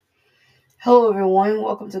Hello, everyone.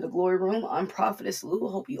 Welcome to the Glory Room. I'm Prophetess Lou.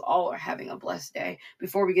 Hope you all are having a blessed day.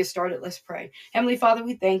 Before we get started, let's pray. Heavenly Father,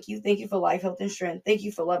 we thank you. Thank you for life, health, and strength. Thank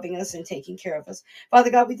you for loving us and taking care of us. Father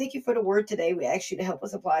God, we thank you for the word today. We ask you to help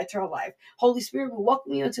us apply it to our life. Holy Spirit, we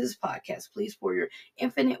welcome you into this podcast. Please pour your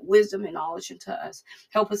infinite wisdom and knowledge into us.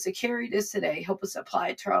 Help us to carry this today. Help us apply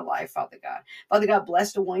it to our life, Father God. Father God,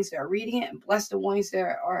 bless the ones that are reading it and bless the ones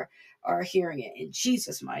that are hearing it. In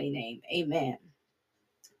Jesus' mighty name, amen.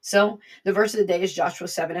 So the verse of the day is Joshua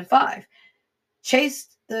 7:5.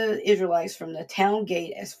 Chased the Israelites from the town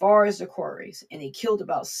gate as far as the quarries, and they killed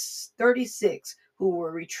about 36 who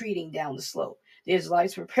were retreating down the slope. The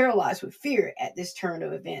Israelites were paralyzed with fear at this turn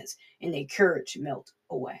of events, and their courage melted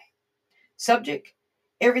away. Subject: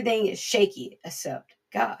 everything is shaky except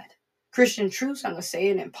God. Christian truths, I'm going to say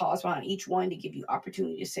it and pause behind each one to give you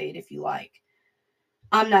opportunity to say it if you like.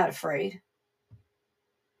 I'm not afraid.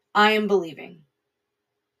 I am believing.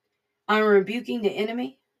 I'm rebuking the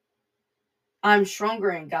enemy. I'm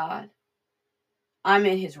stronger in God. I'm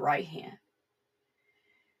in his right hand.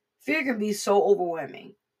 Fear can be so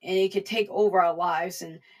overwhelming and it can take over our lives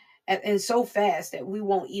and so fast that we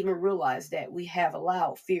won't even realize that we have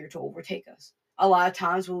allowed fear to overtake us. A lot of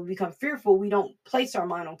times when we become fearful, we don't place our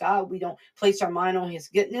mind on God. We don't place our mind on his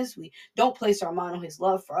goodness. We don't place our mind on his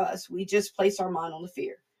love for us. We just place our mind on the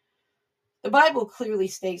fear. The Bible clearly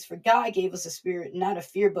states, for God gave us a spirit not of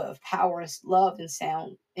fear, but of power and love and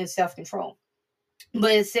sound and self-control.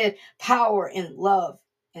 But it said power and love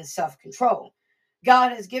and self-control.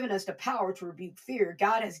 God has given us the power to rebuke fear.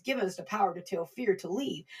 God has given us the power to tell fear to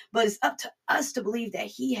leave. But it's up to us to believe that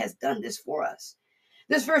he has done this for us.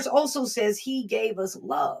 This verse also says he gave us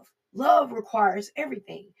love. Love requires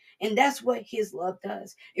everything. And that's what his love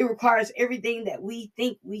does. It requires everything that we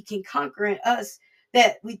think we can conquer in us,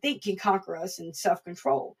 that we think can conquer us in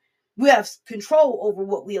self-control. We have control over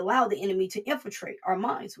what we allow the enemy to infiltrate our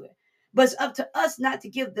minds with. But it's up to us not to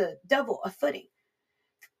give the devil a footing.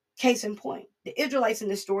 Case in point, the Israelites in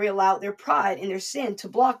this story allowed their pride and their sin to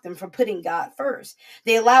block them from putting God first.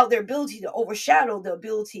 They allowed their ability to overshadow the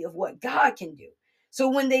ability of what God can do. So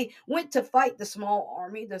when they went to fight the small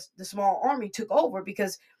army, the small army took over,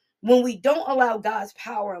 because when we don't allow God's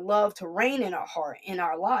power and love to reign in our heart, in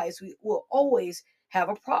our lives, we will always have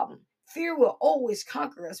a problem. Fear will always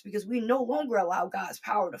conquer us because we no longer allow God's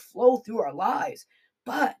power to flow through our lives.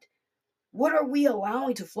 But what are we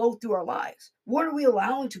allowing to flow through our lives? What are we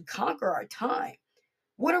allowing to conquer our time?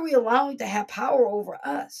 What are we allowing to have power over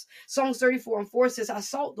us? Psalms 34:4 says, I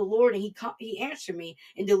sought the Lord and he answered me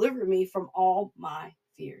and delivered me from all my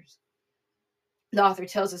fears. The author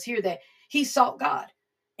tells us here that he sought God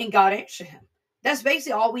and God answered him. That's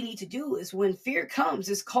basically all we need to do is when fear comes,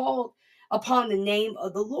 is called upon the name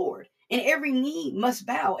of the Lord. And every knee must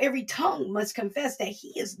bow, every tongue must confess that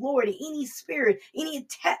he is Lord, and any spirit, any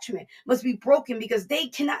attachment must be broken because they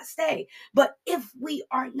cannot stay. But if we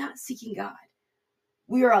are not seeking God,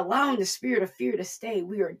 we are allowing the spirit of fear to stay.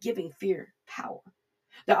 We are giving fear power.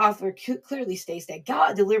 The author clearly states that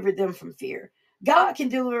God delivered them from fear. God can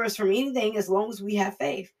deliver us from anything as long as we have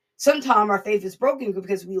faith. Sometimes our faith is broken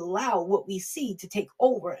because we allow what we see to take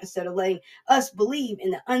over instead of letting us believe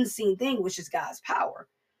in the unseen thing, which is God's power.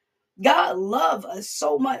 God loves us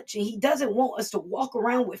so much and he doesn't want us to walk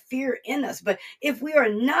around with fear in us. But if we are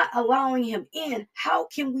not allowing him in, how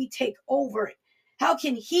can we take over? How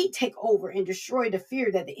can he take over and destroy the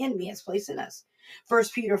fear that the enemy has placed in us? 1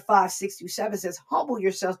 Peter 5:6-7 says, humble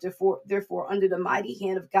yourself therefore under the mighty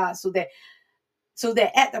hand of God, so that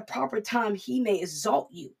at the proper time he may exalt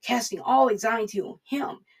you, casting all anxiety on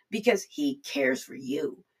him because he cares for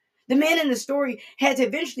you. The man in the story had to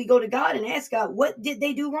eventually go to God and ask God, what did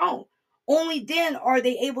they do wrong? Only then are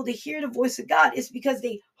they able to hear the voice of God. It's because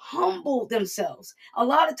they humbled themselves. A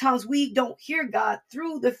lot of times we don't hear God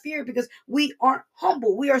through the fear because we aren't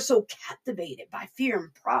humble. We are so captivated by fear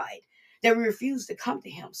and pride that we refuse to come to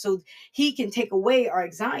him so he can take away our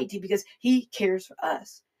anxiety because he cares for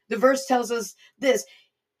us. The verse tells us this: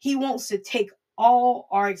 he wants to take all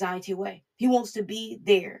our anxiety away. He wants to be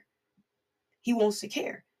there. He wants to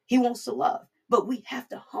care. He wants to love. But we have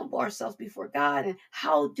to humble ourselves before God. And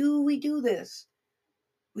how do we do this?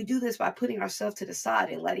 We do this by putting ourselves to the side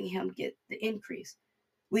and letting him get the increase.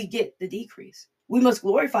 We get the decrease. We must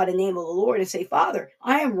glorify the name of the Lord and say, Father,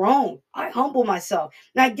 I am wrong. I humble myself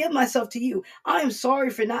and I give myself to you. I am sorry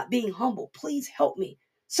for not being humble. Please help me.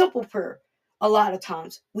 Simple prayer. A lot of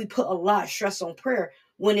times we put a lot of stress on prayer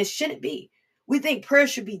when it shouldn't be. We think prayer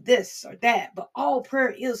should be this or that, but all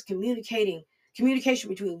prayer is communication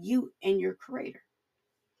between you and your creator.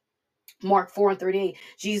 Mark 4:38,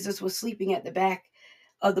 Jesus was sleeping at the back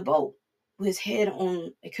of the boat with his head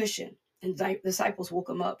on a cushion. And the disciples woke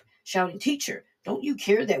him up, shouting, "Teacher, don't you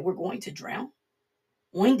care that we're going to drown?"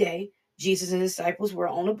 One day, Jesus and his disciples were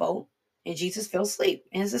on a boat, and Jesus fell asleep.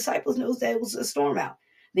 And his disciples noticed that it was a storm out.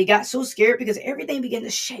 They got so scared because everything began to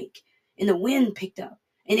shake, and the wind picked up.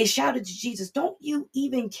 And they shouted to Jesus, "Don't you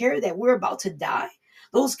even care that we're about to die?"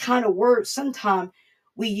 Those kind of words sometimes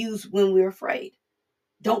we use when we're afraid.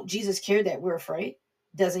 Don't Jesus care that we're afraid?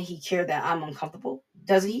 Doesn't he care that I'm uncomfortable?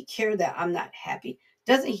 Doesn't he care that I'm not happy?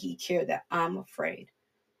 Doesn't he care that I'm afraid?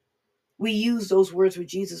 We use those words with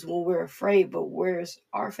Jesus when we're afraid, but where's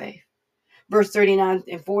our faith? Verse 39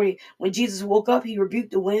 and 40, when Jesus woke up, he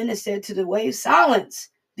rebuked the wind and said to the waves, "Silence,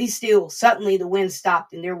 be still." Suddenly the wind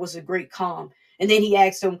stopped and there was a great calm. And then he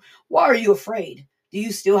asked them, "Why are you afraid? Do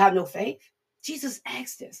you still have no faith?" Jesus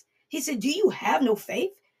asked this. He said, "Do you have no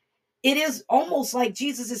faith?" It is almost like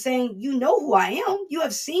Jesus is saying, "You know who I am. You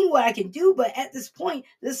have seen what I can do." But at this point,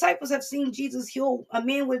 the disciples have seen Jesus heal a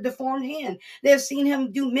man with a deformed hand. They have seen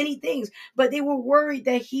him do many things, but they were worried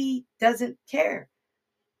that he doesn't care.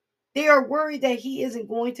 They are worried that he isn't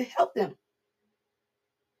going to help them.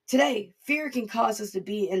 Today, fear can cause us to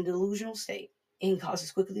be in a delusional state and cause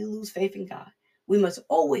us quickly to lose faith in God. We must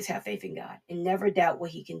always have faith in God and never doubt what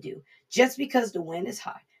he can do. Just because the wind is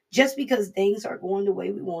high, just because things aren't going the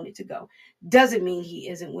way we want it to go, doesn't mean he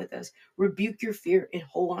isn't with us. Rebuke your fear and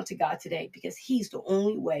hold on to God today because he's the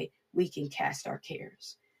only way we can cast our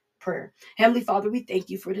cares. Prayer. Heavenly Father, we thank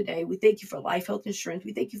you for today. We thank you for life, health, and strength.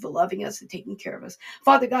 We thank you for loving us and taking care of us.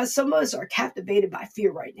 Father God, some of us are captivated by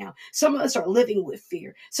fear right now. Some of us are living with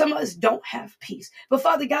fear. Some of us don't have peace. But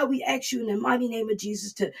Father God, we ask you in the mighty name of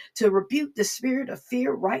Jesus to rebuke the spirit of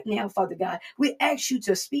fear right now, Father God. We ask you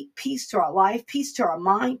to speak peace to our life, peace to our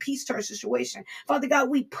mind, peace to our situation. Father God,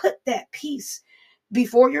 we put that peace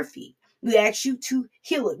before your feet. We ask you to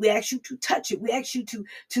heal it. We ask you to touch it. We ask you to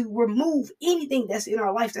remove anything that's in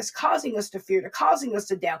our life that's causing us to fear, that's causing us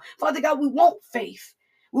to doubt. Father God, we want faith.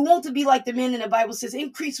 We want to be like the men in the Bible says,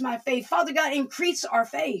 "Increase my faith." Father God, increase our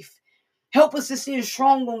faith. Help us to stand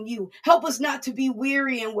strong on you. Help us not to be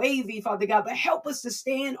weary and wavy, Father God, but help us to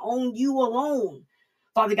stand on you alone.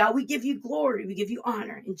 Father God, we give you glory. We give you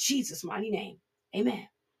honor in Jesus' mighty name. Amen.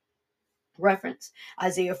 Reference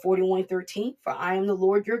Isaiah 41:13. For I am the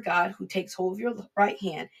Lord your God who takes hold of your right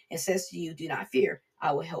hand and says to you, "Do not fear,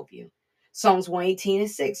 I will help you." Psalms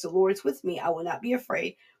 118:6. The Lord is with me, I will not be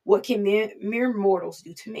afraid. What can mere mortals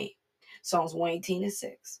do to me? Psalms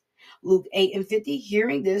 118:6. Luke 8:50.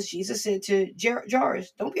 Hearing this, Jesus said to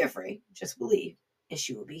Jairus, "Don't be afraid, just believe, and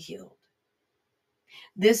she will be healed."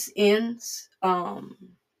 This ends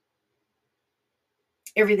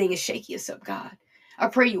Everything is shaky except God. I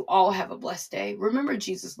pray you all have a blessed day. Remember,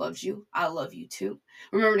 Jesus loves you. I love you too.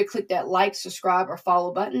 Remember to click that like, subscribe, or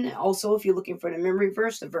follow button. And also, if you're looking for the memory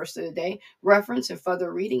verse, the verse of the day, reference, and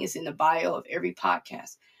further reading is in the bio of every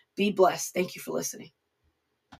podcast. Be blessed. Thank you for listening.